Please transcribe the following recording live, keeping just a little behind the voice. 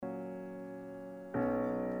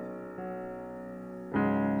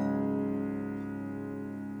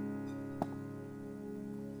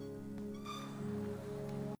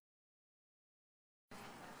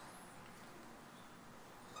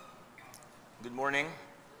Good morning.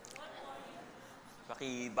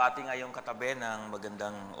 Pakibati nga yung katabi ng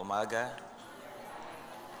magandang umaga.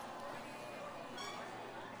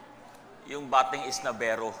 Yung bating is na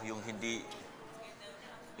bero, yung hindi,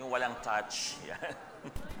 yung walang touch. Yan.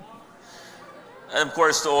 And of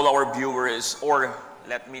course, to all our viewers, or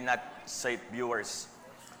let me not say viewers,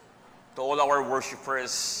 to all our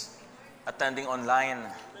worshipers attending online,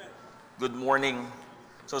 good morning.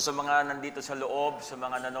 So sa mga nandito sa loob, sa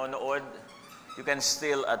mga nanonood, you can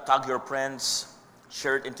still tag your friends,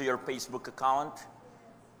 share it into your Facebook account,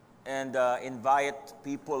 and invite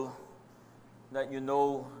people that you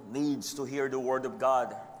know needs to hear the Word of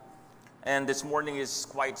God. And this morning is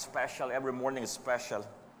quite special. Every morning is special.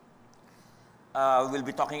 We'll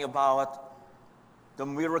be talking about the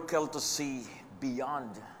miracle to see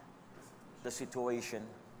beyond the situation.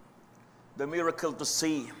 The miracle to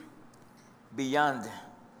see beyond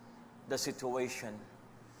the situation.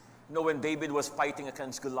 You know, when David was fighting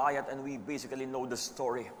against Goliath, and we basically know the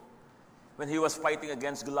story. When he was fighting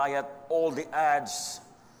against Goliath, all the odds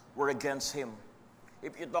were against him.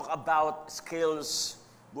 If you talk about skills,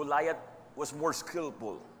 Goliath was more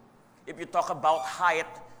skillful. If you talk about height,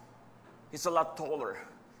 he's a lot taller.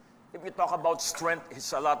 If you talk about strength,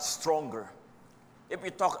 he's a lot stronger. If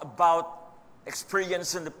you talk about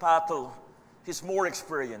experience in the battle, he's more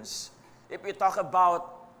experienced. If you talk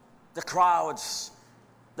about the crowds,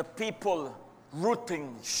 the people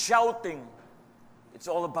rooting, shouting, it's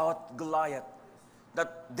all about Goliath.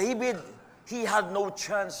 That David, he had no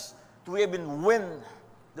chance to even win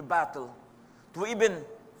the battle, to even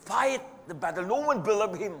fight the battle. No one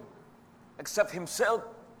believed him except himself,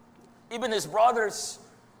 even his brothers,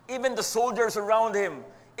 even the soldiers around him,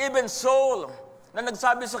 even Saul, na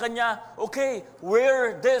nagsabi sa kanya, okay,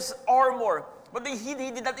 wear this armor. But he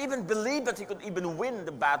did not even believe that he could even win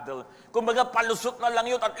the battle. Kumbaga, palusot na lang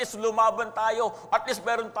yun, at least lumaban tayo, at least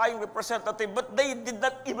meron tayong representative. But they did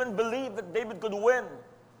not even believe that David could win.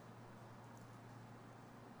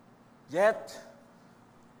 Yet,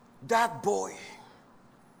 that boy,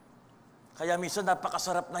 kaya minsan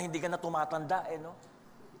napakasarap na hindi ka na tumatanda, no?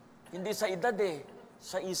 Hindi sa edad,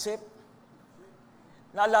 sa isip.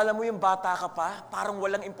 Naalala mo yung bata ka pa, parang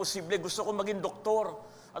walang imposible, gusto ko maging doktor.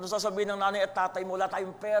 Ano sasabihin ng nanay at tatay mo, wala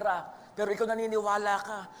tayong pera, pero ikaw naniniwala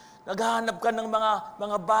ka. Naghahanap ka ng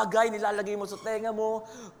mga bagay, nilalagay mo sa tenga mo,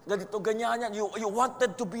 ganito, ganyan. You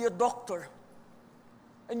wanted to be a doctor.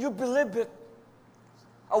 And you believe it.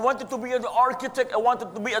 I wanted to be an architect. I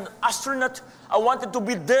wanted to be an astronaut. I wanted to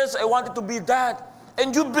be this. I wanted to be that.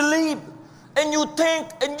 And you believe. And you think.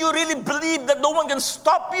 And you really believe that no one can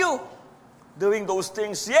stop you doing those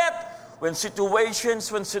things. Yet, when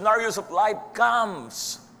situations, when scenarios of life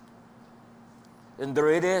comes, and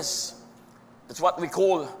there it is. That's what we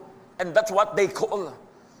call, and that's what they call,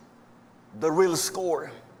 the real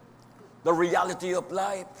score. The reality of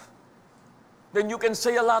life. Then you can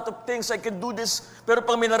say a lot of things, I can do this, pero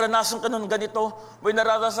pag may naranasan ka ng ganito, may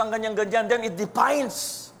naranasan ganyan, then it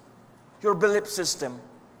defines your belief system.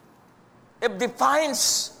 It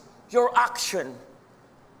defines your action.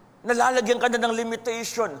 Nalalagyan ka na ng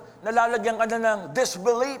limitation, nalalagyan ka na ng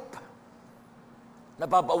disbelief.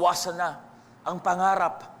 Nababawasan na ang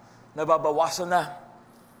pangarap, nababawasan na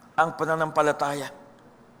ang pananampalataya.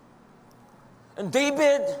 And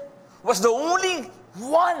David was the only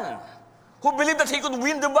one who believed that he could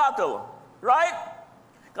win the battle. Right?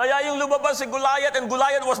 Kaya yung lumabas si Goliath, and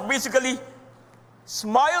Goliath was basically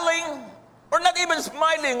smiling, or not even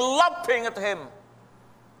smiling, laughing at him.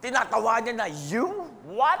 Tinatawa niya na, you?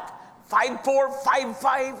 What? 5'4",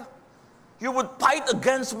 5'5"? You would fight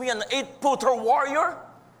against me, an 8-footer warrior?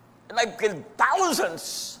 And I've killed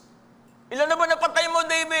thousands. Ilan na ba napatay mo,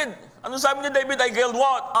 David? Ano sabi ni David? I killed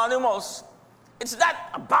what? Animals. It's not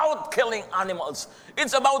about killing animals.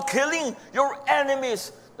 It's about killing your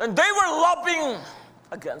enemies. And they were laughing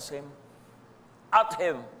against him, at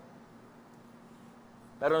him.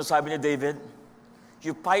 Pero ano sabi ni David?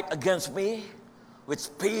 You fight against me with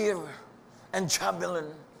spear and javelin.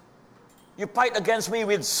 You fight against me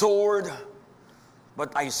with sword,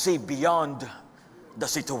 but I see beyond the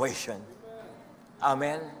situation.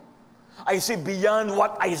 Amen. I see beyond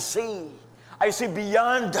what I see. I see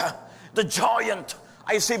beyond the giant.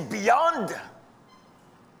 I see beyond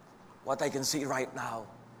what I can see right now.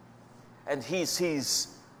 And he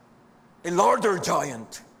sees a larger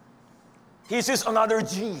giant. He sees another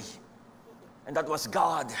G. And that was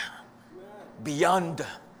God. Beyond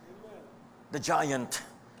the giant.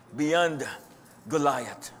 Beyond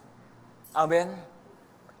Goliath. Amen?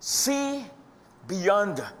 See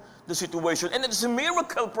beyond the situation. And it's a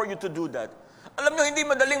miracle for you to do that. Alam nyo, hindi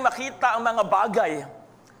madaling makita ang mga bagay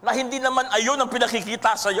na hindi naman ayon ang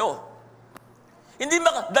pinakikita sa'yo. Hindi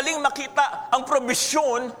madaling makita ang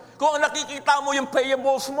provision kung ang nakikita mo yung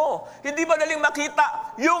payables mo. Hindi madaling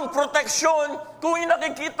makita yung protection kung yung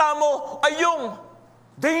nakikita mo ay yung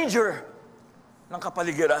danger ng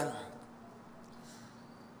kapaligiran.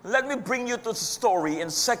 Let me bring you to the story in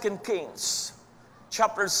 2 Kings,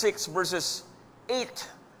 chapter 6, verses 8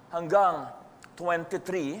 hanggang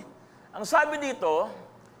 23. Ang sabi dito,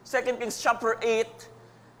 2 Kings chapter 8,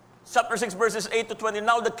 chapter 6, verses 8 to 20,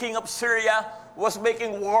 now the king of Syria was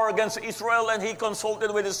making war against Israel, and he consulted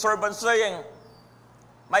with his servants, saying,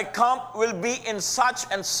 my camp will be in such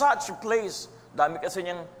and such a place. Dami kasi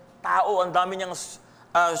niyang tao, ang dami niyang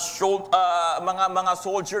mga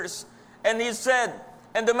soldiers. And he said,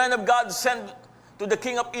 and the man of God sent to the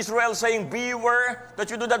king of Israel, saying, beware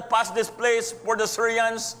that you do not pass this place, for the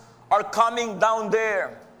Syrians are coming down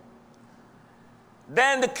there.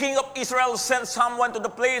 Then the king of Israel sent someone to the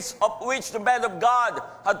place of which the man of God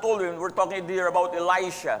had told him. We're talking here about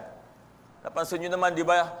Elisha. Napansin nyo naman, di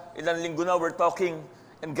ba? Ilang linggo na we're talking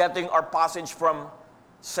and getting our passage from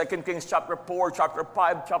 2 Kings chapter 4, chapter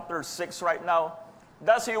 5, chapter 6 right now.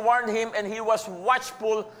 Thus he warned him, and he was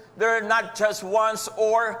watchful there not just once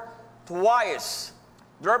or twice.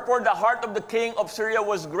 Therefore the heart of the king of Syria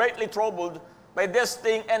was greatly troubled by this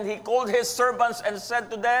thing, and he called his servants and said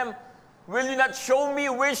to them, will you not show me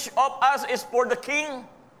which of us is for the king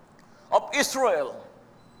of Israel?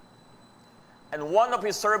 And one of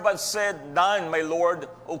his servants said, none, my lord,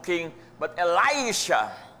 O king, but Elisha.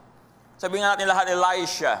 Sabi nga natin lahat,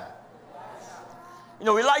 Elisha. You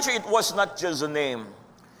know, Elisha, it was not just a name.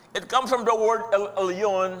 It comes from the word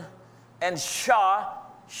Elyon and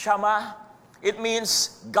Shama. It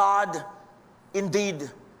means God indeed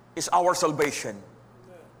is our salvation.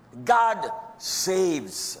 God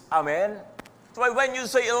saves. Amen? So when you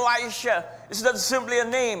say Elisha, it's not simply a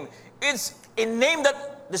name. It's a name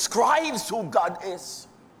that describes who God is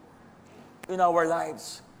in our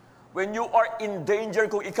lives. When you are in danger,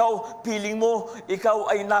 kung ikaw, feeling mo, ikaw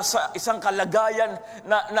ay nasa isang kalagayan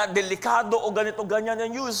na delikado o ganito, ganyan,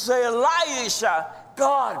 and you say, Elisha,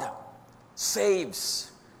 God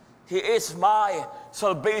saves. He is my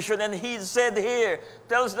salvation. And he said here,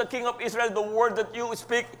 tells the king of Israel the word that you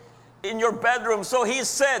speak in your bedroom. So he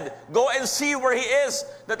said, go and see where he is,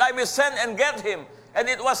 that I may send and get him. And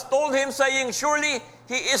it was told him, saying, surely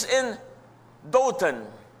he is in Dothan.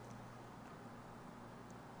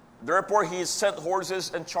 Therefore, he sent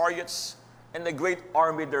horses and chariots and a great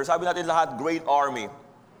army there. Sabi natin lahat, great army.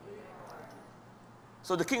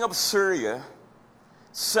 So the king of Syria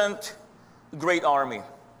sent a great army.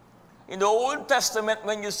 In the Old Testament,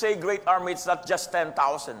 when you say great army, it's not just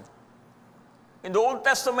 10,000. In the Old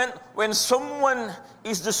Testament, when someone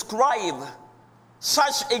is described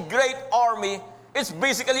such a great army, it's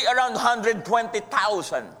basically around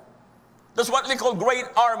 120,000. That's what we call great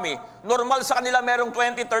army. Normal sa kanila merong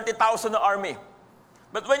 20, 30,000 na army.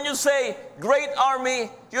 But when you say great army,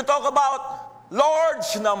 you talk about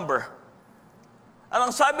large number.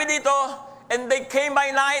 Anong sabi dito? And they came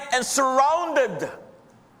by night and surrounded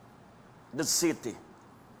the city.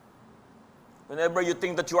 Whenever you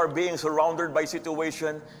think that you are being surrounded by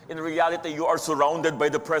situation, in reality, you are surrounded by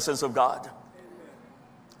the presence of God.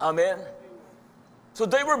 Amen. So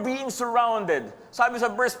they were being surrounded. Sabi sa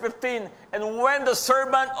verse 15, and when the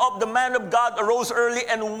servant of the man of God arose early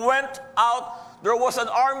and went out, there was an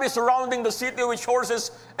army surrounding the city with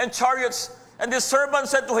horses and chariots. And the servant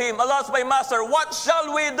said to him, alas, my master, what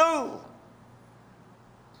shall we do?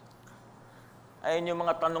 Ayun yung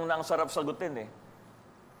mga tanong na ang sarap sagutin eh.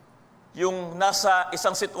 Yung nasa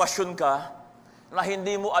isang sitwasyon ka na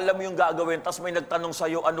hindi mo alam yung gagawin, tapos may nagtanong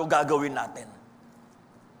sa'yo, ano gagawin natin?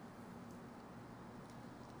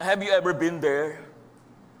 Have you ever been there?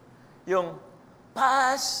 Yung,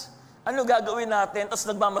 pass, ano gagawin natin? Tapos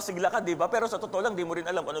nagmamasigla ka, di ba? Pero sa totoo lang, di mo rin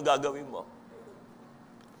alam kung ano gagawin mo.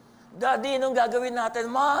 Daddy, anong gagawin natin?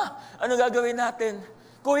 Ma, anong gagawin natin?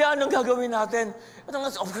 Kuya, anong gagawin natin?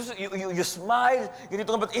 Of course, you smile,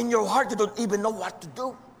 ganito nga, but in your heart, you don't even know what to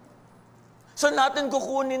do. Saan natin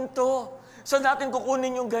kukunin to? Saan natin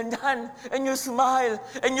kukunin yung ganyan? And you smile.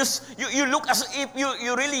 And you look as if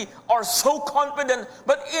you really are so confident.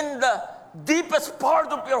 But in the deepest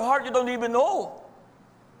part of your heart, you don't even know.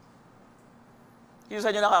 Sino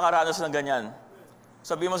sa inyo nakakaranas ng ganyan?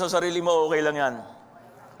 Sabi mo sa sarili mo, okay lang yan.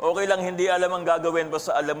 Okay lang hindi alam ang gagawin,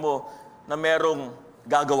 basta alam mo na merong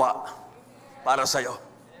gagawa para sa'yo.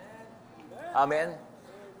 Amen?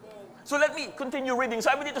 So let me continue reading.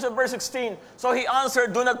 Sabi dito sa verse 16, so he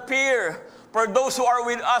answered, do not fear, for those who are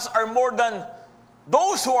with us are more than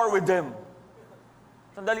those who are with them.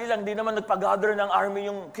 Sandali lang, di naman nagpag-gather ng army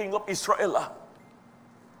yung king of Israel,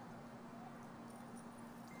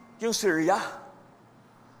 Yung Syria.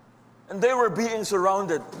 And they were being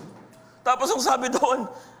surrounded. Tapos ang sabi doon,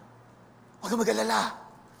 huwag kang mag-alala.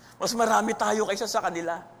 Mas marami tayo kaysa sa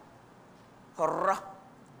kanila. Hara.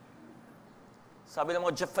 Sabi ng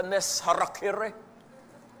mga Japanese, harakiri.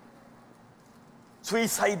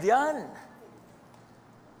 Suicide yan.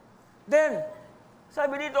 Then,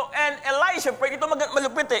 sabi dito, and Elisha, pwede ito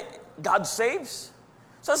malupit God saves.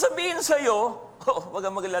 Sasabihin sa'yo, wag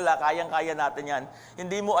kang maglala, kayang-kaya natin yan.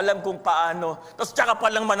 Hindi mo alam kung paano, tapos tsaka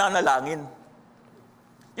palang mananalangin.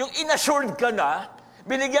 Yung inassured ka na,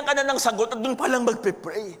 binigyan ka na ng sagot at doon palang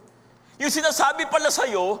magpipray. Yung sinasabi pala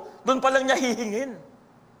sa'yo, doon palang niya hihingin.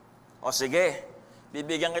 O sige,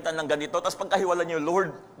 bibigyan kita ng ganito, tapos pagkahiwala niyo,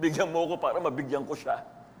 Lord, bigyan mo ko para mabigyan ko siya.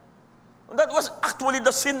 And that was actually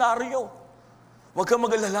the scenario. Huwag kang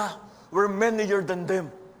mag-alala, we're manier than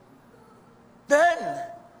them. Then,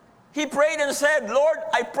 he prayed and said, Lord,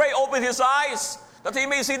 I pray open his eyes, that he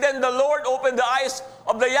may see. Then the Lord opened the eyes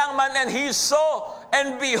of the young man, and he saw,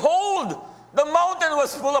 and behold, the mountain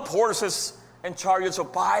was full of horses and chariots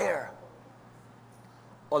of fire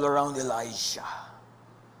all around Elisha.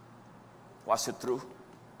 Was it true?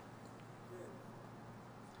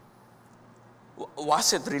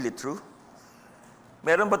 Was it really true?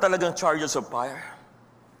 Meron ba talagang chariots of fire?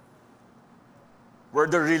 Were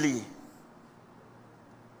there really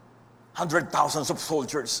 100,000 of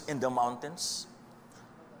soldiers in the mountains?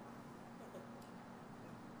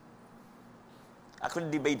 Actually,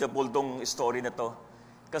 debatable tong story na to.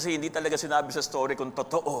 Kasi hindi talaga sinabi sa story kung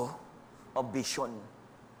totoo o vision.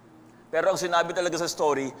 Pero ang sinabi talaga sa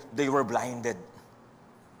story, they were blinded.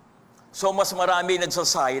 So mas marami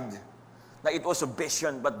nagsaside na it was a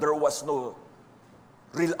vision, but there was no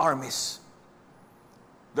real armies.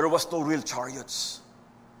 There was no real chariots.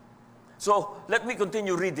 So, let me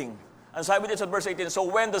continue reading. And sabi dito sa verse 18, so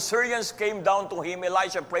when the Syrians came down to him,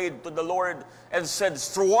 Elisha prayed to the Lord and said,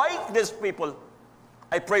 strike these people,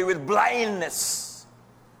 I pray, with blindness.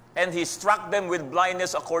 And he struck them with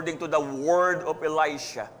blindness according to the word of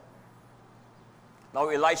Elisha. Now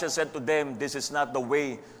Elisha said to them, this is not the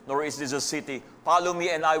way, nor is this a city. Follow me,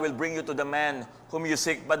 and I will bring you to the man whom you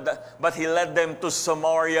seek. But he led them to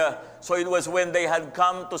Samaria. So it was when they had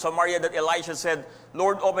come to Samaria that Elisha said,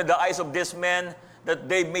 Lord, open the eyes of this men, that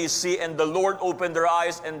they may see. And the Lord opened their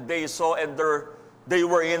eyes, and they saw, and they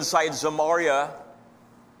were inside Samaria.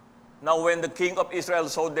 Now when the king of Israel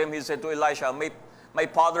saw them, he said to Elisha, my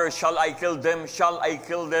father, shall I kill them? Shall I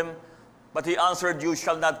kill them? But he answered, you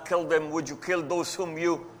shall not kill them. Would you kill those whom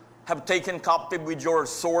you have taken captive with your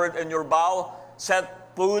sword and your bow?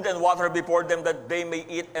 Set food and water before them, that they may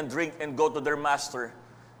eat and drink and go to their master.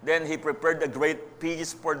 Then he prepared a great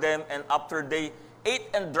feast for them, and after they ate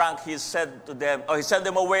and drank, he sent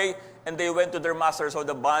them away, and they went to their master. So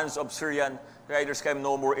the bands of Syrian riders came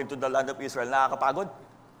no more into the land of Israel. Nakakapagod?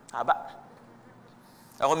 Haba.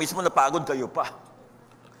 Ako mismo napagod, kayo pa.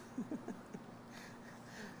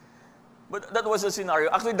 But that was the scenario.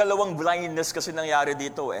 Actually, dalawang blindness kasi nangyari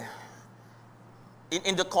dito .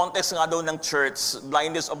 In the context nga daw ng church,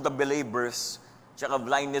 blindness of the believers, tsaka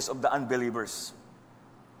blindness of the unbelievers.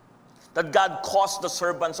 That God caused the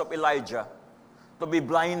servants of Elijah to be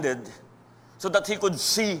blinded so that he could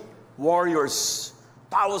see warriors,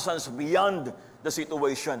 thousands beyond the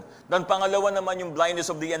situation. Dan pangalawa naman yung blindness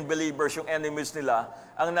of the unbelievers, yung enemies nila.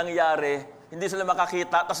 Ang nangyari, hindi sila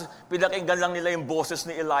makakita, tapos pinakinggan lang nila yung boses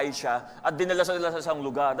ni Elisha at dinala sila sa isang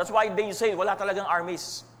lugar. That's why they say, wala talagang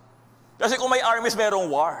armies. Kasi kung may armies,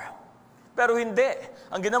 merong war. Pero hindi.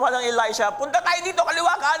 Ang ginawa ng Elisha, punta tayo dito,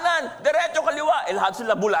 kaliwa, kanan, diretso, kaliwa. Lahat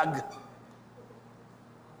sila bulag.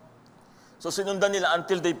 So sinundan nila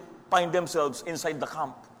until they find themselves inside the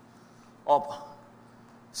camp of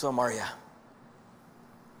Samaria.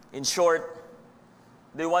 In short,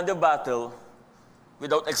 they won the battle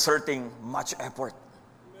without exerting much effort.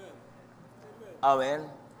 Amen?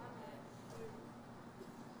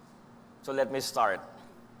 So let me start.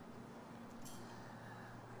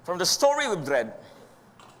 From the story we've read,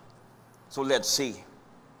 so let's see.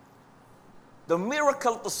 The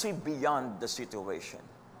miracle to see beyond the situation.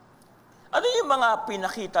 Ano yung mga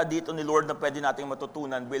pinakita dito ni Lord na pwede nating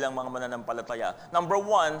matutunan bilang mga mananampalataya? Number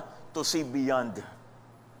one, to see beyond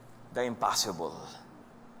the impossible.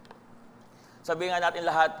 Sabihin nga natin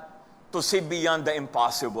lahat, to see beyond the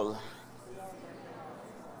impossible.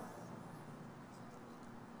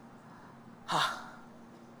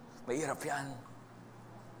 Mahirap yan.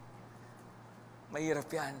 Mahirap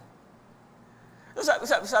yan.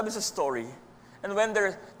 Sabi sa story, And when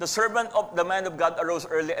the servant of the man of God arose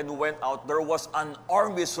early and went out, there was an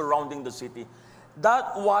army surrounding the city.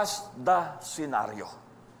 That was the scenario.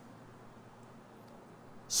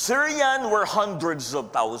 Syrians were hundreds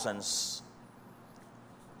of thousands.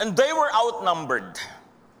 And they were outnumbered.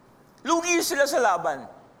 Lugi sila sa laban.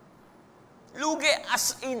 Lugi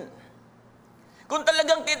as in. Kung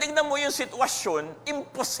talagang titignan mo yung sitwasyon,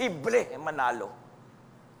 imposible manalo.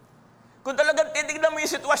 Kung talagang titignan mo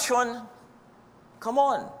yung sitwasyon, come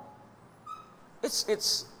on.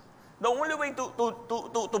 It's the only way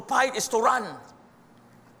to fight is to run.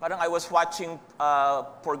 Parang I was watching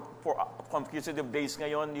for consecutive days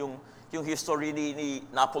ngayon yung history ni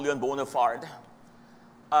Napoleon Bonaparte,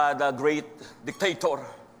 the great dictator.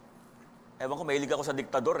 Ewan ko, mahilig ako sa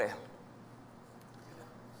diktador eh.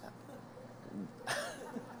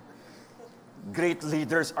 Great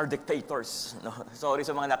leaders are dictators. No? Sorry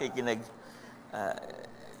sa mga nakikinig.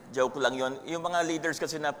 Joke lang yon. Yung mga leaders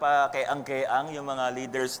kasi na pa-keang-keang, yung mga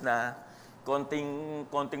leaders na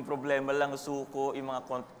konting problema lang suko,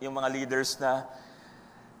 yung mga leaders na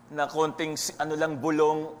konting ano lang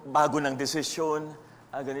bulong bago ng desisyon,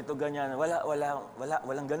 ganito ganyan.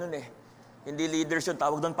 Walang ganun eh. Hindi leaders yun,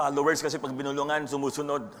 tawag doon followers kasi pag binulungan,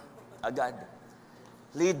 sumusunod agad.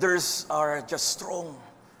 Leaders are just strong.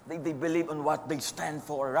 They believe on what they stand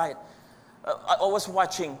for, right? I was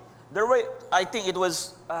watching. There were, I think it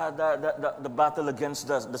was the battle against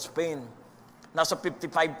the Spain. Nasa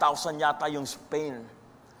 55,000 yata yung Spain.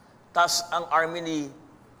 Tas ang army ni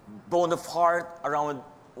Bonaparte around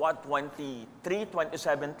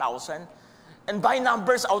 27,000. And by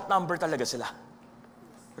numbers, outnumber talaga sila.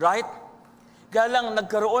 Right? Kaya lang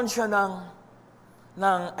nagkaroon siya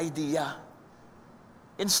ng idea.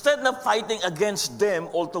 Instead of fighting against them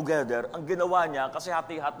altogether, ang ginawa niya, kasi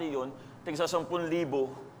hati-hati yun, tigsa 10,000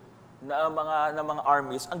 na mga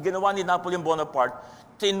armies, ang ginawa ni Napoleon Bonaparte,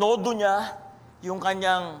 tinodo niya yung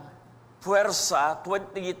kanyang puwersa,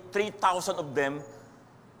 23,000 of them,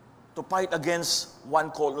 to fight against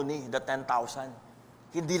one colony, the 10,000.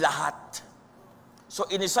 Hindi lahat. So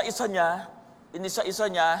inisa-isa niya,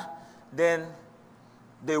 then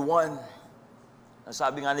they won.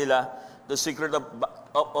 Sabi nga nila, the secret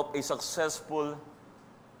of a successful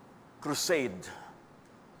crusade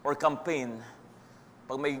or campaign,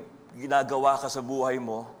 pag may ginagawa ka sa buhay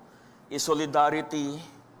mo, is solidarity,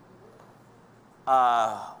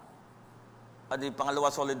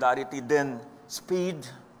 pangalawa solidarity, then speed,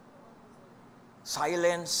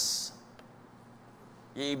 silence.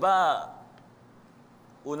 Yung iba,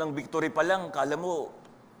 unang victory pa lang, kala mo,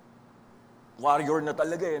 warrior na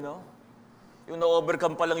talaga eh, no? Yung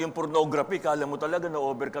na-overcome pa lang yung pornography, kala mo talaga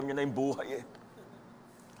na-overcome niya na yung buhay eh.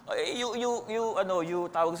 You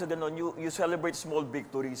tawag sa ganon, you celebrate small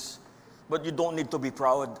victories, but you don't need to be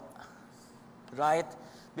proud. Right?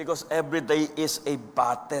 Because every day is a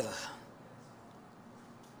battle.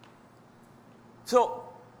 So,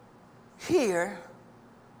 here,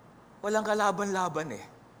 walang kalaban-laban eh.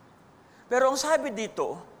 Pero ang sabi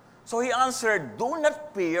dito, so he answered, do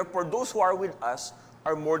not fear, for those who are with us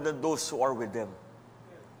are more than those who are with them.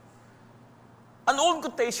 An old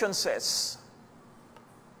quotation says,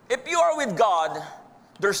 if you are with God,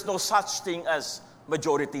 there's no such thing as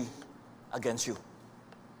majority against you.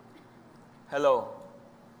 Hello?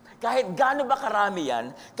 Kahit gaano ba karami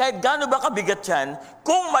yan, kahit gaano ba kabigat yan,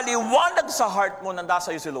 kung maliwanag sa heart mo na nasa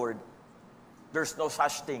iyo si Lord, there's no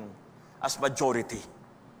such thing as majority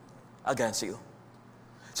against you.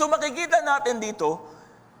 So makikita natin dito,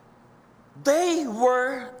 they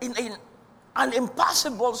were in an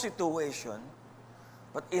impossible situation,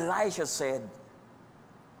 but Elisha said,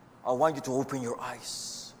 I want you to open your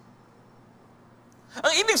eyes.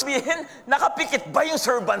 Ang ibig sabihin, nakapikit ba yung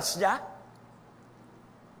servants niya?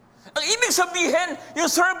 Ang ibig sabihin, yung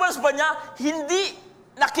servants ba niya, hindi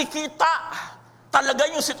nakikita talaga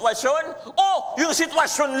yung sitwasyon o yung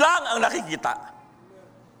sitwasyon lang ang nakikita?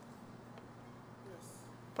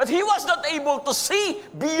 But he was not able to see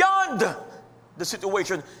beyond the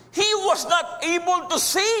situation. He was not able to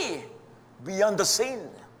see beyond the scene.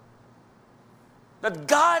 That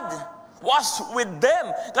God was with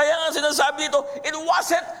them. Kaya nga sinasabi dito, it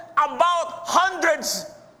wasn't about hundreds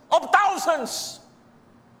of thousands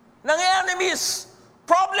ng enemies,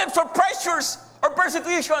 problems or pressures or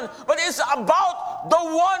persecution, but it's about the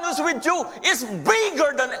one who's with you. It's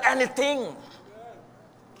bigger than anything.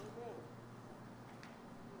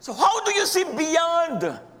 So how do you see beyond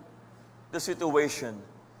the situation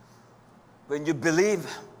when you believe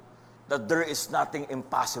that there is nothing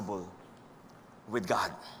impossible with God?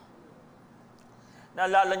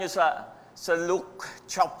 Naalala nyo sa Luke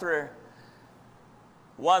chapter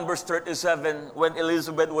 1 verse 37, when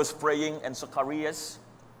Elizabeth was praying and Zacharias,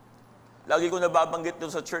 lagi ko nababanggit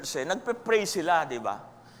doon sa church nagpe-pray sila, di ba?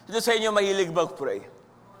 Sino sa inyo mahilig mag-pray?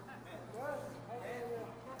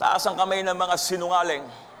 Taas ang kamay ng mga sinungaling.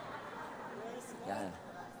 Yan.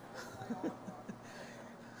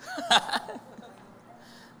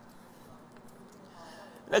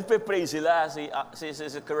 Nagpe-pray sila, si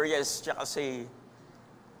Zacharias tsaka si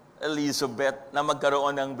Elizabeth na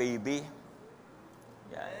magkaroon ng baby.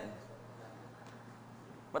 Yan.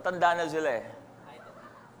 Matanda na sila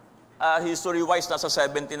history-wise, nasa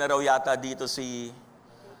 70 na raw yata dito si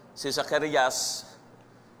Zacharias,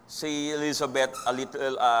 si Elizabeth a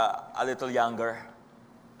little younger.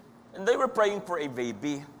 And they were praying for a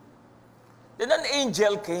baby. Then an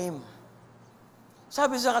angel came.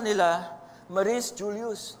 Sabi sa kanila, Maris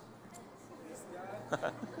Julius.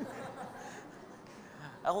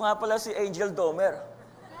 Ako nga pala si Angel Domer.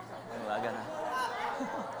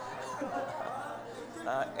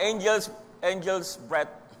 Angel's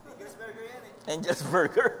breath. Angel's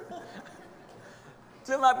burger.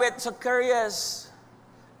 Lumapit, Zacharias,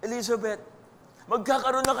 Elizabeth,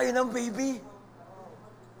 magkakaroon na kayo ng baby.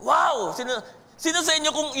 Wow! Sino sa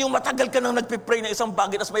inyo kung yung matagal ka nang nagpipray na isang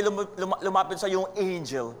bagay tapos may lumapit sa yung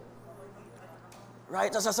angel?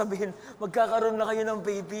 Right? Sasabihin, magkakaroon na kayo ng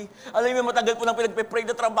baby. Alam mo, matagal po nang pinagpipray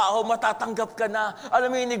na trabaho, matatanggap ka na.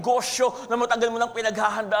 Alam mo yung negosyo na matagal mo nang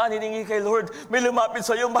pinaghahandaan, hiningi kay Lord, may lumapit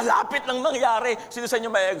sa iyo, malapit lang nangyari. Sino sa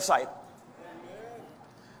inyo may excite?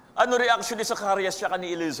 Ano reaction ni Zacharias siya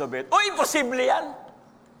ni Elizabeth? Imposible yan!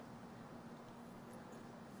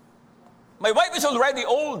 My wife is already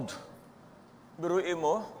old. Biruin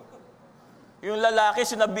mo, yung lalaki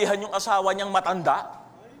sinabihan yung asawa niyang matanda.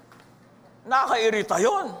 Nakakairita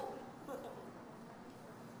yun.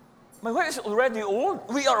 My wife is already old.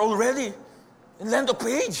 We are already in land of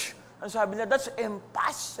age. Ang sabi niya, that's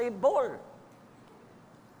impossible.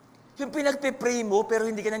 Yung pinagpipray mo, pero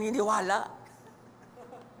hindi ka naniniwala.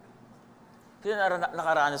 Kaya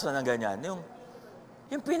nakaranas na ng ganyan.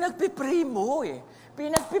 Yung pinagpipray mo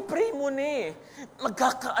Pinagpipray mo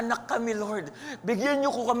magkakaanak kami, Lord. Bigyan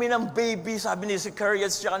niyo ko kami ng baby, sabi ni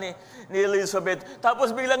Zacharias siya ni Elizabeth.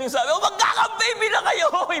 Tapos biglang yung sabi, magkaka-baby na kayo!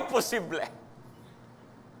 Imposible.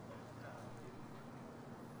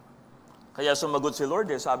 Kaya sumagot si Lord,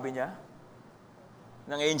 sabi niya,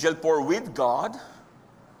 ng angel, for with God,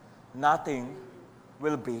 nothing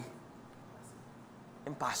will be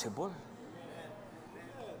impossible.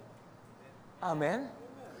 Amen?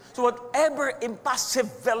 So whatever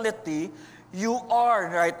impossibility you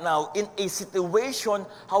are right now in a situation,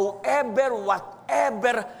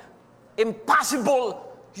 whatever impossible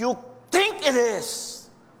you think it is,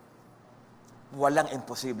 walang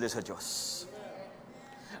imposible sa Diyos.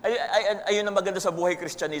 Ayun ang maganda sa buhay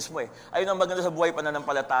Kristyanismo Ayun ang maganda sa buhay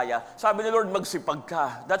pananampalataya. Sabi ni Lord, magsipag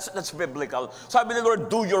ka. That's biblical. Sabi ni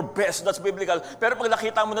Lord, do your best. That's biblical. Pero pag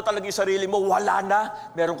nakita mo na talaga yung sarili mo, wala na,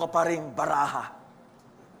 meron ka pa ring baraha.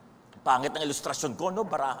 Pangit ang ilustrasyon ko,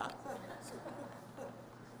 baraha.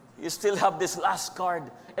 You still have this last card.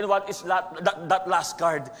 And what is that last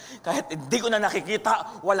card? Kahit hindi ko na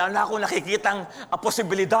nakikita, wala na akong nakikitang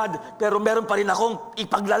posibilidad, pero meron pa rin akong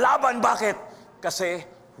ipaglalaban. Bakit? Kasi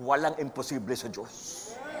walang imposible sa Diyos.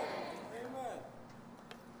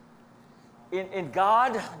 In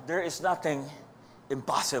God, there is nothing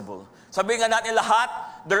impossible. Sabihin nga natin lahat,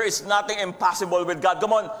 there is nothing impossible with God.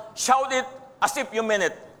 Come on, shout it as if you mean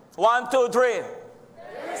it. 1, 2, 3. There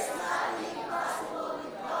is nothing impossible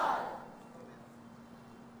with God.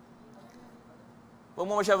 Huwag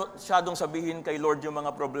mo masyadong sabihin kay Lord yung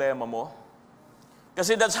mga problema mo.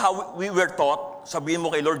 Kasi that's how we were taught. Sabihin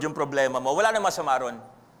mo kay Lord yung problema mo. Wala nang masama ron.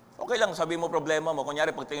 Okay lang, sabihin mo problema mo.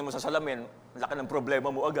 Kunyari, pagtingin mo sa salamin, laki ng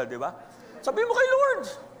problema mo agad, di ba? Sabihin mo kay Lord.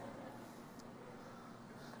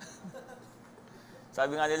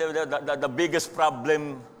 Sabi nga nila, the biggest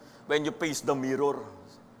problem when you face the mirror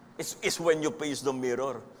is when you face the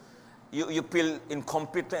mirror. You feel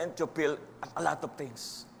incompetent, you feel a lot of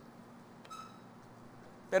things.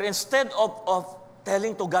 Pero instead of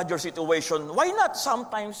telling to God your situation, why not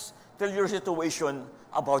sometimes tell your situation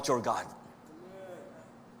about your God?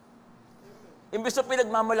 Imbes na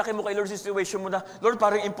pinagmamalaki mo kay Lord situation mo na, Lord,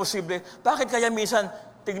 parang imposible. Bakit kaya minsan,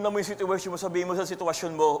 tignan mo yung situation mo, sabihin mo sa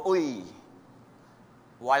sitwasyon mo,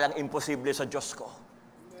 walang imposible sa Diyos ko.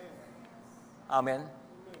 Amen?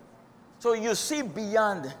 So you see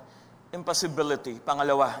beyond impossibility.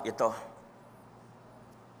 Pangalawa, ito.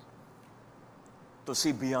 To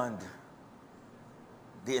see beyond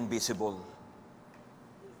the invisible.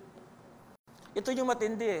 Ito yung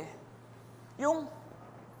matindi Yung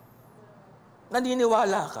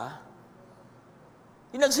naniniwala ka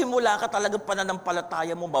Yung nagsimula ka talagang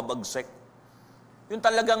pananampalataya mo babagsak. Yung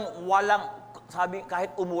talagang walang, sabi,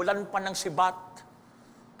 kahit umulan pa ng sibat,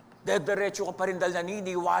 dediretso ka pa rin dahil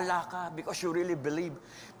naniniwala ka because you really believe.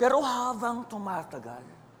 Pero habang tumatagal,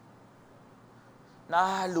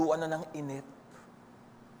 nahaluan na ng init.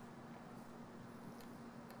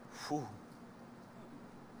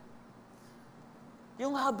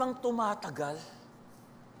 Yung habang tumatagal,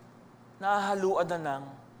 nahaluan na ng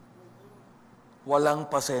walang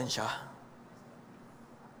pasensya.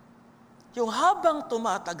 Yung habang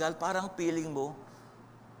tumatagal, parang feeling mo,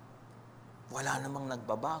 wala namang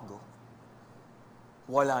nagbabago.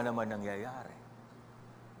 Wala naman nangyayari.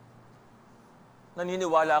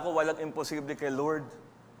 Naniniwala ako, walang imposible kay Lord.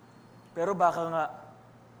 Pero baka nga,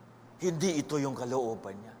 hindi ito yung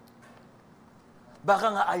kalooban niya.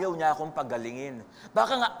 Baka nga ayaw niya akong pagalingin.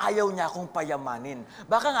 Baka nga ayaw niya akong payamanin.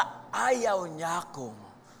 Baka nga ayaw niya akong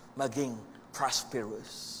maging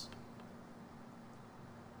prosperous.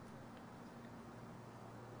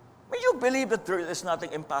 When you believe that there is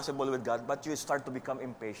nothing impossible with God, but you start to become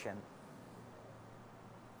impatient.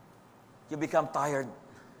 You become tired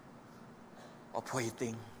of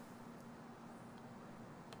waiting.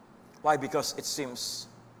 Why? Because it seems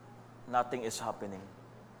nothing is happening.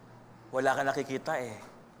 Wala ka nakikita eh.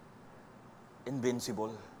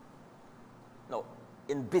 Invincible. No,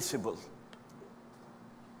 invisible.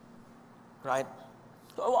 Right?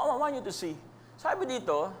 So I want you to see. Sabi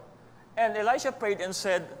dito, and Elisha prayed and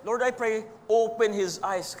said, Lord, I pray, open his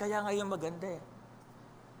eyes. Kaya ngayon maganda eh.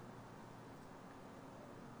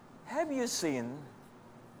 Have you seen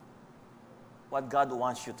what God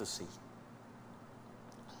wants you to see?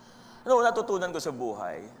 Ano, natutunan ko sa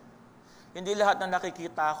buhay, hindi lahat na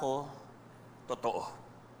nakikita ko, totoo.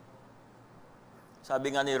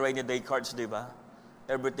 Sabi nga ni Rene Descartes, di ba?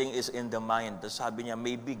 Everything is in the mind. Tapos sabi niya,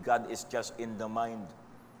 maybe God is just in the mind.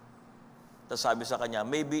 Tapos sabi sa kanya,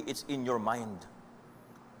 maybe it's in your mind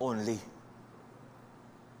only.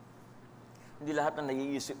 Hindi lahat ng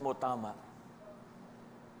naiisip mo tama.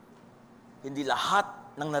 Hindi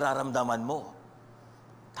lahat ng nararamdaman mo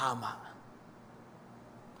tama.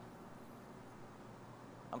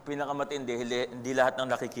 Ang pinakamatindi, hindi lahat ng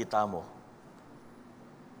nakikita mo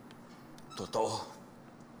totoo.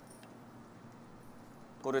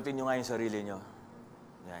 Kurutin nyo nga yung sarili nyo.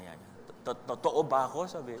 Yan. Totoo ba ako?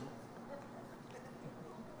 Sabi.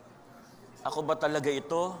 Ako ba talaga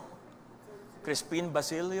ito? Crispin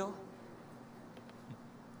Basilio?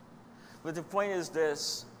 But the point is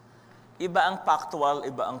this, iba ang factual,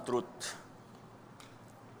 iba ang truth.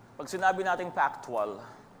 Pag sinabi natin factual,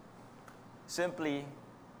 simply,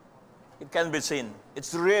 it can be seen.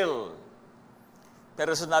 It's real.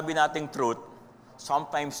 Pero sinabi nating truth,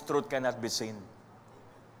 sometimes truth cannot be seen.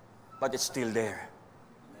 But it's still there.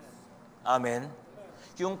 Amen?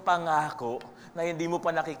 Yung pangako na hindi mo pa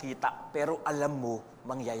nakikita, pero alam mo,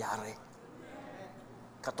 mangyayari.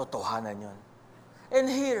 Katotohanan yun. And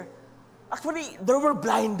here, actually, they were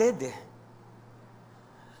blinded eh.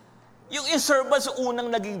 Yung servants unang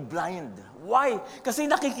naging blind. Why? Kasi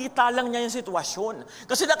nakikita lang niya yung sitwasyon.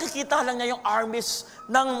 Kasi nakikita lang niya yung armies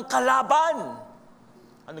ng kalaban.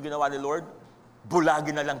 Ano ginawa ni Lord?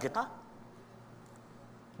 Bulagin na lang kita.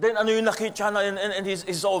 Then ano yung nakita na in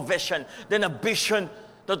his own vision? Then a vision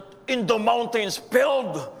that in the mountains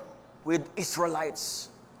filled with Israelites.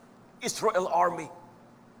 Israel army.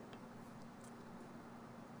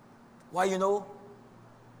 Why, you know?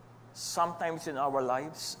 Sometimes in our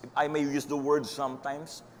lives, if I may use the word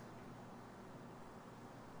sometimes,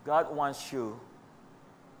 God wants you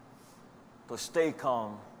to stay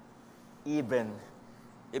calm even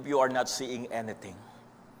if you are not seeing anything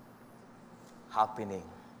happening.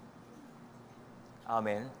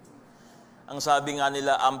 Amen? Ang sabi nga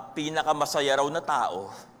nila, ang pinakamasaya raw na tao,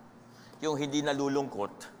 yung hindi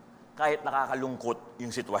nalulungkot, kahit nakakalungkot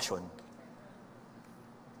yung sitwasyon.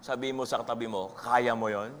 Sabi mo sa katabi mo, kaya mo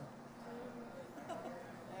yon?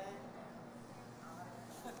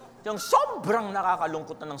 Yung sobrang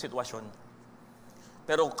nakakalungkot na ng sitwasyon.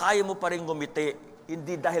 Pero kaya mo pa rin ngumiti,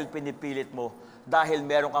 hindi dahil pinipilit mo, dahil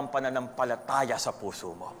meron kang pananampalataya sa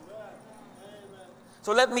puso mo.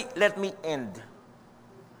 So let me end.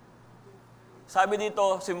 Sabi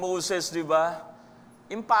dito, si Moses, di ba?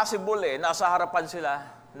 Impossible eh, nasa harapan sila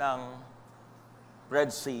ng Red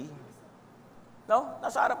Sea. No?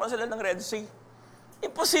 Nasa harapan sila ng Red Sea.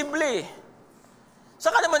 Imposible eh.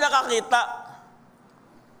 Saan ka naman nakakita?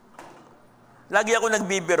 Lagi ako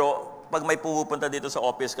nagbibiro pag may pumupunta dito sa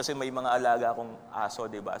office kasi may mga alaga akong aso,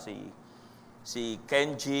 di ba? Si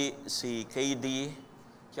Kenji, si KD,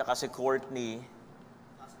 tsaka si Courtney,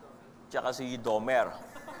 tsaka si Domer.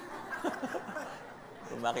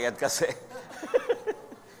 Umakyat kasi.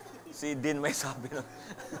 Si Dean may sabi nun.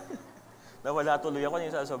 Nawala tuloy ako,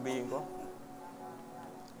 yung sasabihin ko.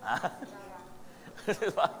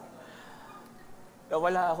 Diba?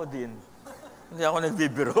 Nawala ako din. Hindi ako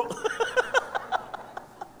nagbibiro.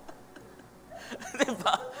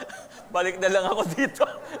 Diba? Balik na lang ako dito.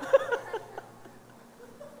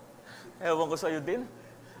 Ewan ko sa'yo din.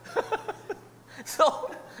 So,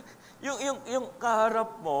 yung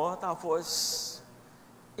kaharap mo, tapos,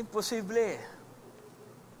 imposible.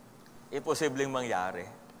 Imposibleng mangyari.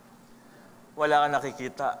 Wala kang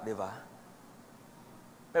nakikita, di ba?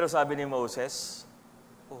 Pero sabi ni Moses,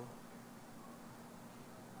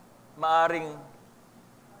 maaring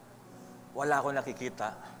wala akong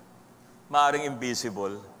nakikita, maaring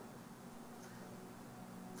invisible,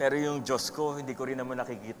 pero yung Diyos ko, hindi ko rin naman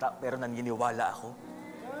nakikita, pero naniniwala ako.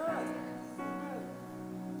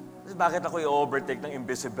 Bakit ako i-overtake ng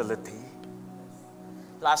invisibility?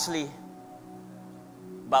 Lastly,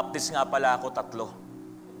 Baptist nga pala ako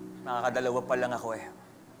 3. Nakakadalawa pa lang ako eh.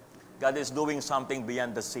 God is doing something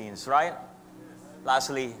beyond the scenes, right?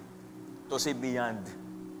 Lastly, to see beyond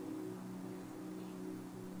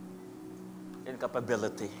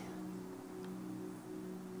incapability.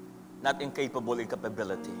 Not incapable,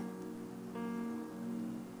 incapability.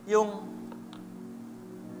 Yung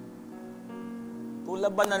kung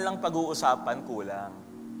labanan lang pag-uusapan, kulang.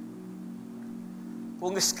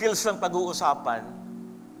 Kung skills lang pag-uusapan,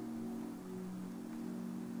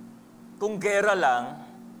 kung gera lang,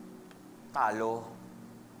 talo.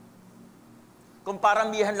 Kung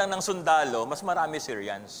paramihan lang ng sundalo, mas marami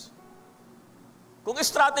Syrians. Kung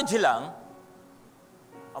strategy lang,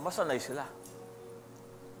 mas sanay sila.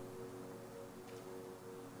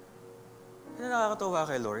 Hindi nakakatawa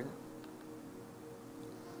kay Lord.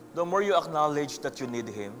 The more you acknowledge that you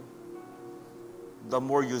need Him, the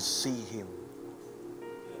more you see Him.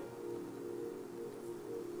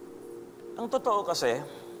 Ang totoo kasi,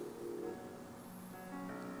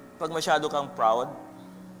 pag masyado kang proud,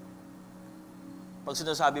 pag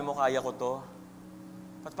sinasabi mo, kaya ko to,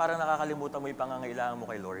 ba't parang nakakalimutan mo yung pangangailangan mo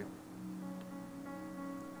kay Lord?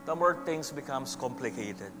 The more things becomes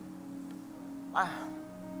complicated.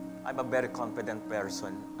 I'm a very confident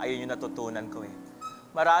person. Ayun yung natutunan ko eh.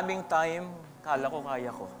 Maraming time, kala ko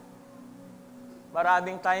kaya ko.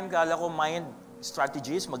 Maraming time, kala ko mind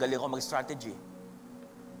strategies, magaling ako mag-strategy.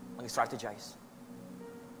 Mag-strategize.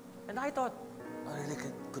 And I thought, I really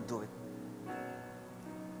could do it.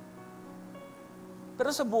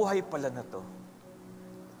 Pero sa buhay pala na to,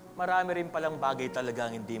 marami rin palang bagay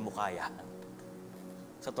talagang hindi mo kaya.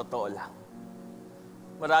 Sa totoo lang.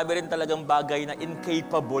 Marami rin talagang bagay na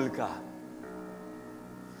incapable ka.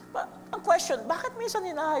 Ang question, bakit minsan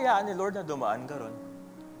hinahayaan ni Lord na dumaan ka ron?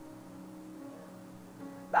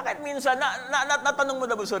 Bakit minsan, natanong mo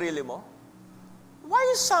na ba sarili mo? Why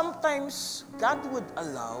sometimes God would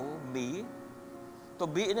allow me to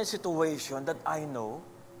be in a situation that I know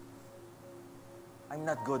I'm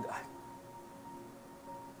not good at?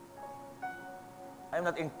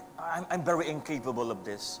 I'm very incapable of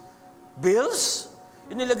this. Bills?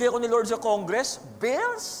 Inilagay ko ni Lord sa Congress?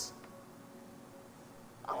 Bills?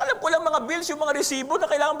 Ang alam ko lang mga bills, yung mga resibo na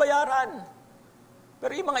kailangan bayaran.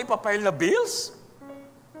 Pero yung mga ipapile na bills?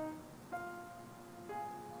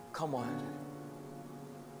 Come on.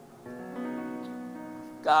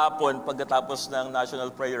 Kahapon, pagkatapos ng National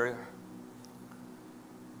Prayer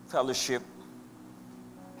Fellowship,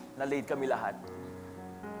 na-late kami lahat.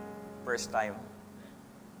 First time.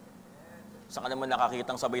 Saan ka naman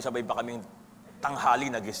nakakitang sabay-sabay pa kaming tanghali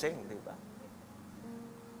na gising, di ba?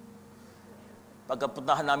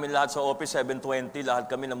 Pagkapuntahan namin lahat sa office, 7:20,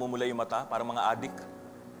 lahat kami namumula yung mata, para mga adik.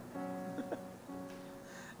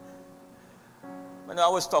 When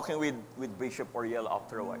I was talking with Bishop Oriel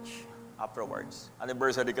afterwards,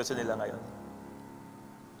 anniversary kasi nila ngayon.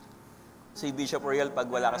 Si Bishop Oriel,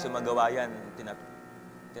 pag wala kasi magawa yan,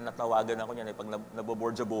 tinatawagan ako niyan pag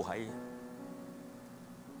naboboard sa buhay.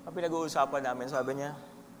 Ang pinag-uusapan namin, sabi niya,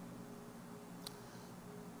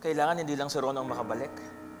 kailangan hindi lang si Ron ang makabalik.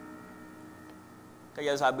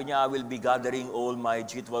 Kaya sabi niya, I will be gathering all my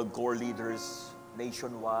G12 core leaders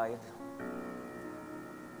nationwide.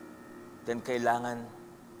 Then kailangan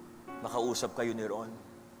makausap kayo ni Ron.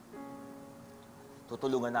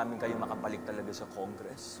 Tutulungan namin kayo makabalik talaga sa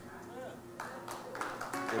Congress.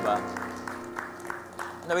 Diba?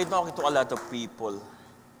 Now, we're talking to a lot of people.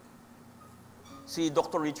 Si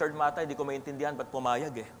Dr. Richard Mata, hindi ko maintindihan ba't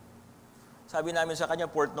pumayag eh. Sabi namin sa kanya,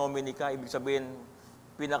 port nominee ka, ibig sabihin,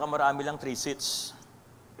 pinakamarami lang 3 seats.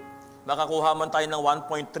 Makakuha man tayo ng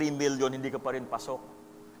 1.3 million, hindi ka pa rin pasok.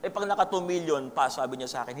 Eh pag naka 2 million pa, sabi niya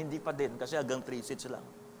sa akin, hindi pa din kasi hanggang 3 seats lang.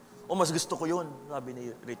 O mas gusto ko yun, sabi ni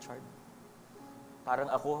Richard. Parang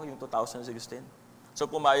ako, yung 2016. So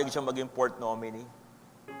pumayag siya maging port nominee.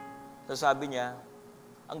 So sabi niya,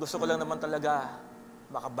 ang gusto ko lang naman talaga,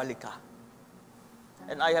 makabalik ka.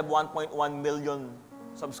 And I have 1.1 million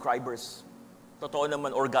subscribers. Totoo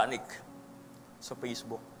naman, organic sa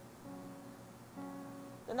Facebook.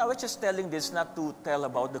 And I was just telling this not to tell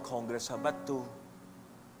about the Congress, but to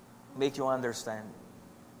make you understand.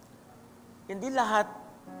 Hindi lahat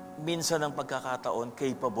minsan ng pagkakataon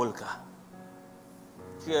capable ka.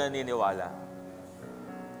 Kaya niniwala.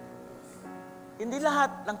 Hindi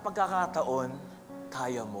lahat ng pagkakataon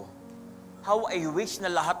kaya mo. How I wish na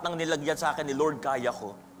lahat ng nilagyan sa akin ni Lord kaya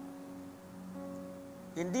ko.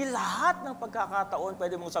 Hindi lahat ng pagkakataon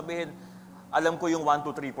pwede mong sabihin, alam ko yung 1,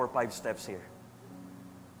 2, 3, 4, 5 steps here.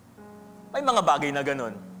 May mga bagay na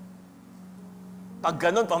ganun. Pag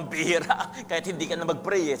ganun, pambihira. Kahit hindi ka na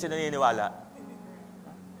mag-pray, sino naniniwala?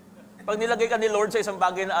 Pag nilagay ka ni Lord sa isang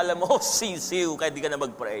bagay na alam mo, sisiw, kahit hindi ka na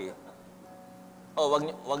mag-pray.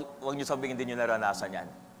 Wag niyo sabihin hindi niyo naranasan yan.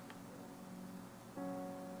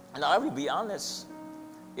 And I will be honest.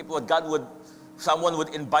 If someone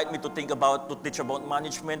would invite me to teach about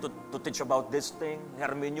management, to teach about this thing,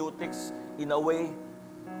 hermeneutics, in a way,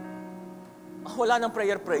 wala nang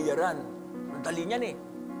prayer-prayeran. Dali niyan eh.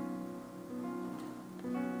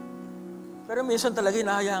 Pero minsan talaga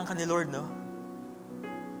hinahayaan ka ni Lord, no?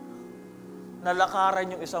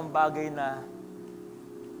 Nalakaran yung isang bagay na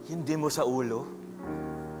hindi mo sa ulo,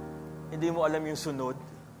 hindi mo alam yung sunod,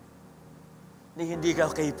 ni hindi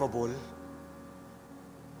ka capable.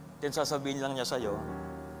 Then sasabihin lang niya sa'yo,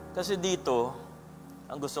 kasi dito,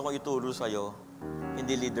 ang gusto kong ituro sa'yo,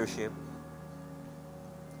 hindi leadership.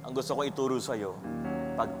 Ang gusto kong ituro sa'yo,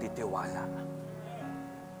 pagtitiwala.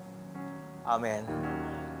 Amen.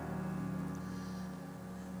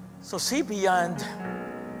 So see beyond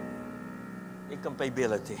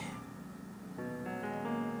incapability.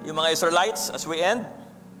 Yung mga Israelites, as we end,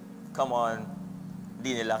 come on,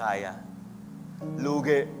 hindi nila kaya.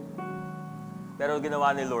 Lugi. Pero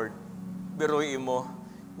ginawa ni Lord, biruin mo,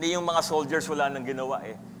 hindi yung mga soldiers wala nang ginawa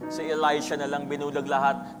eh. Si Elisha na lang binulag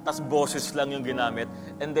lahat, tas boses lang yung ginamit.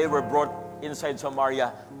 And they were brought inside Samaria,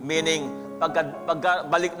 meaning,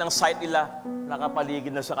 pagkabalik ng site nila, nakapaligid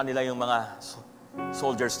na sa kanila yung mga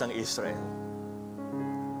soldiers ng Israel.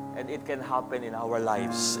 And it can happen in our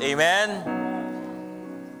lives. Amen?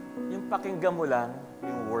 Yung pakinggan mo lang,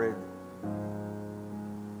 yung word.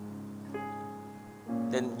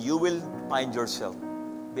 Then you will find yourself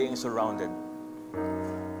being surrounded.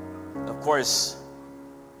 Of course,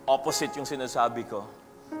 opposite yung sinasabi ko,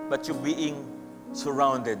 but you being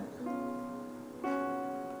surrounded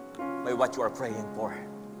by what you are praying for.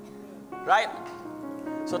 Right?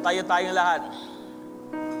 So tayo-tayong lahat.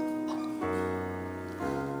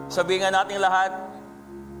 Sabihin nga natin lahat,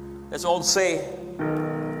 let's all say,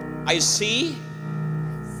 I see,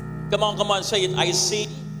 come on, say it, I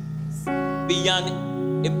see beyond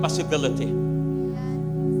impossibility.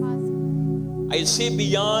 I see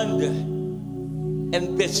beyond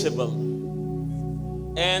invisible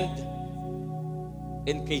and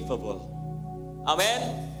incapable.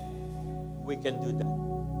 Amen? We can do that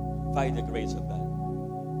by the grace of God.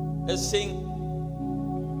 Let's sing,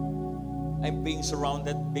 I'm being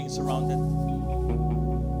surrounded.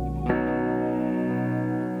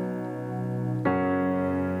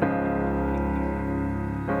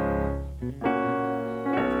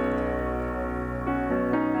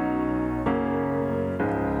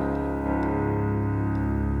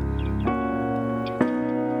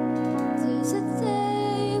 There's a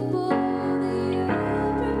table that you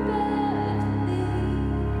prepared for me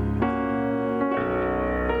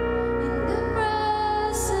in the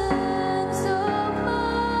presence of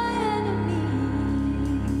my enemies.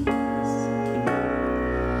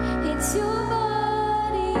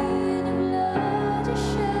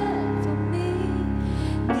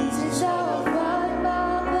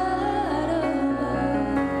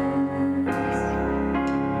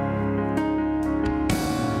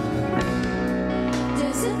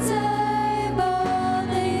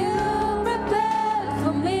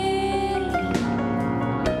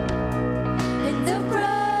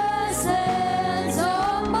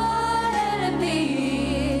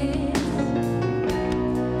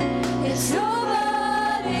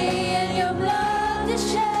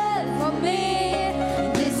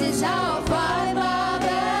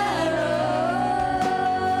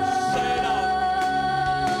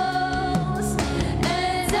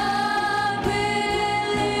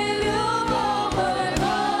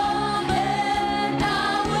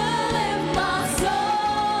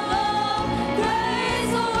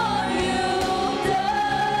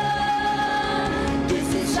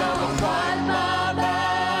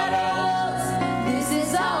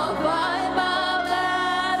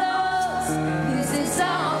 This is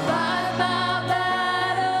how I fight my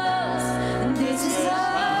battles. This is how.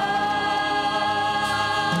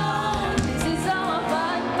 This is how I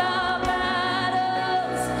fight my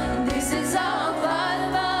battles. This is how I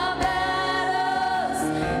fight my battles.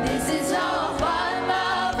 This is how I fight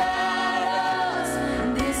my battles.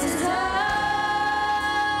 This is how.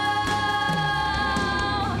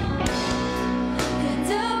 In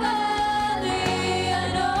the valley, I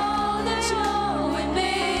know that you're with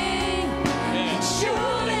me.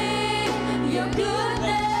 Surely your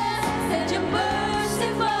goodness and your mercy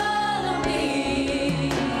follow me.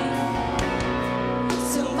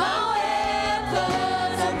 So my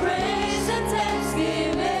weapons are praise and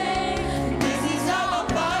thanksgiving. This is how I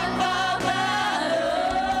fight my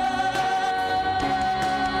battles.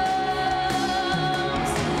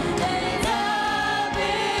 And I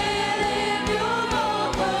believe you'll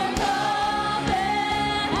overcome,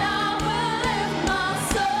 and I will lift my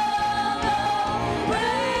soul up,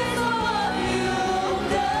 praise for what you've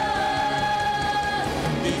done.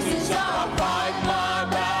 This is how I fight my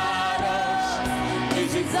battles.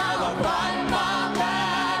 This is how I fight my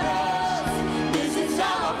battles. This is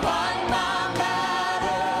how I fight my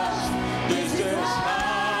battles. This is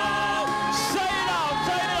how. Say it out,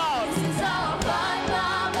 say it out. This is how I fight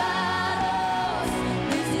my battles.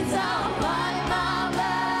 This is how I fight my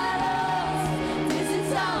battles. This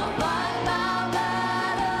is how I fight my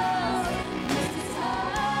battles. This is how.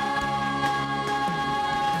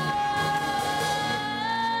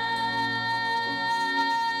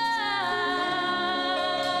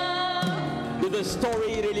 The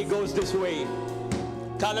story really goes this way.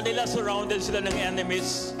 Kala nila surrounded sila ng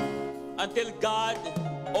enemies until God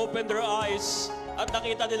opened their eyes at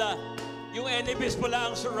nakita nila yung enemies pala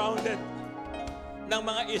ang surrounded ng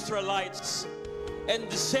mga Israelites. And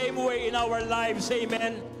the same way in our lives,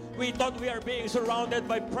 amen, we thought we are being surrounded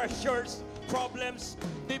by pressures, problems,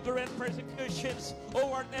 different persecutions, or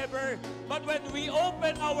whatever. But when we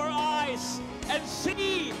open our eyes and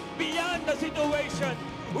see beyond the situation,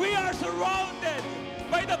 we are surrounded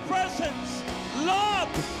by the presence, love,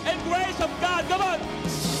 and grace of God. Come on,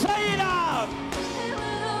 say it out. It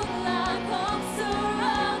will look like I'm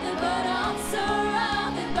surrounded, but I'm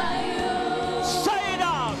surrounded by you. Say it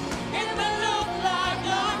out. It will look like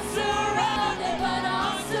I'm surrounded, but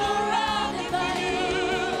I'm surrounded by you.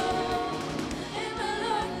 It will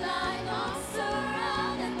look like I'm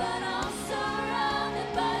surrounded, but I'm surrounded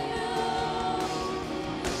by you.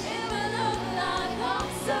 It will look like I'm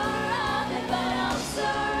surrounded, but I'm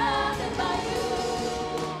surrounded by you.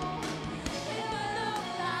 It will look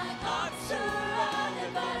like I'm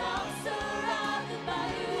surrounded, but I'm surrounded by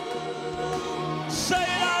you. Say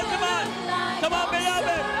it out. Come on. Come on,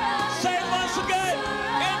 beloved. Say it once again.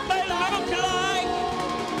 It may look like.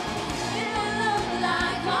 It will look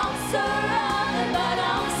like I'm surrounded, but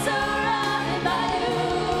I'm surrounded by you.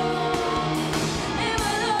 It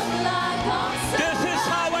will look like I'm This is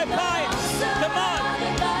how I fight. Come on.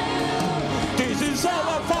 surrounded by you. This is how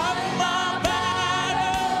I fight my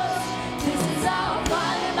battles. This is how I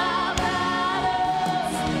fight my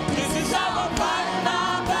battles. This is how I fight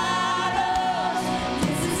my battles.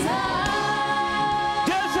 This is how.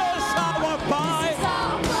 This is how I fight. This is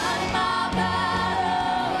how I fight my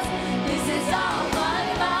battles. This is how I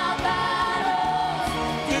fight my battles.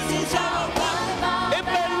 This is how I fight. It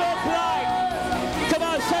may look like. Come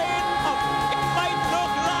on, say it out. It might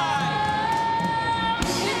look like.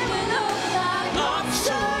 It will look like I'm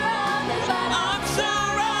surrounded, but I'm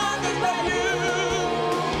surrounded by you.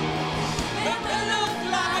 It may look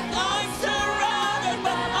like I'm surrounded,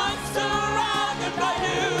 but I'm surrounded by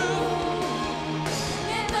you.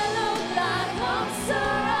 it will look like I'm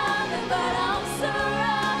surrounded, but I'm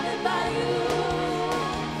surrounded by you.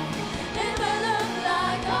 It will look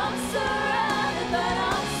like I'm surrounded, but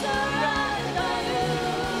I'm surrounded by you.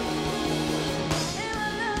 It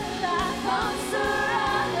will look like I'm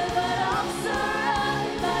surrounded, but I'm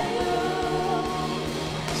surrounded by you.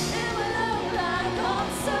 It will look like I'm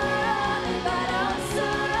surrounded, but I'm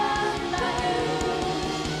surrounded by you.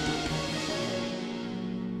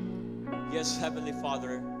 Yes, Heavenly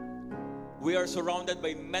Father, we are surrounded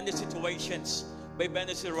by many situations, by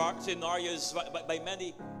many scenarios, by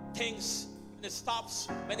many things, many stops,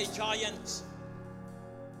 many giants.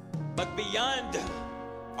 But beyond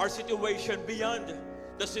our situation, beyond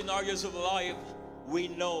the scenarios of life, we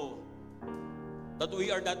know that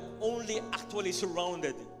we are not only actually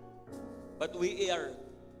surrounded, but we are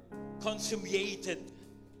consummated,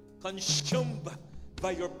 consumed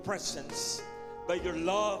by your presence, by your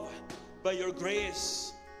love, by your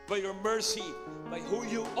grace, by your mercy, by who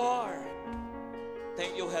you are.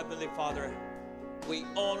 Thank you, Heavenly Father. We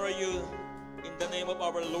honor you. In the name of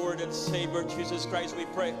our Lord and Savior Jesus Christ, we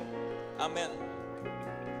pray. Amen.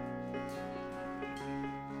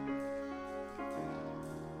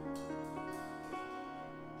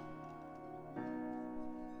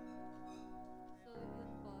 So, yun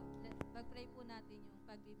po. Mag-pray po natin yung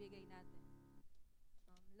pagbibigay natin.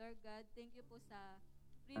 Lord God, thank you po sa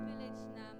privilege na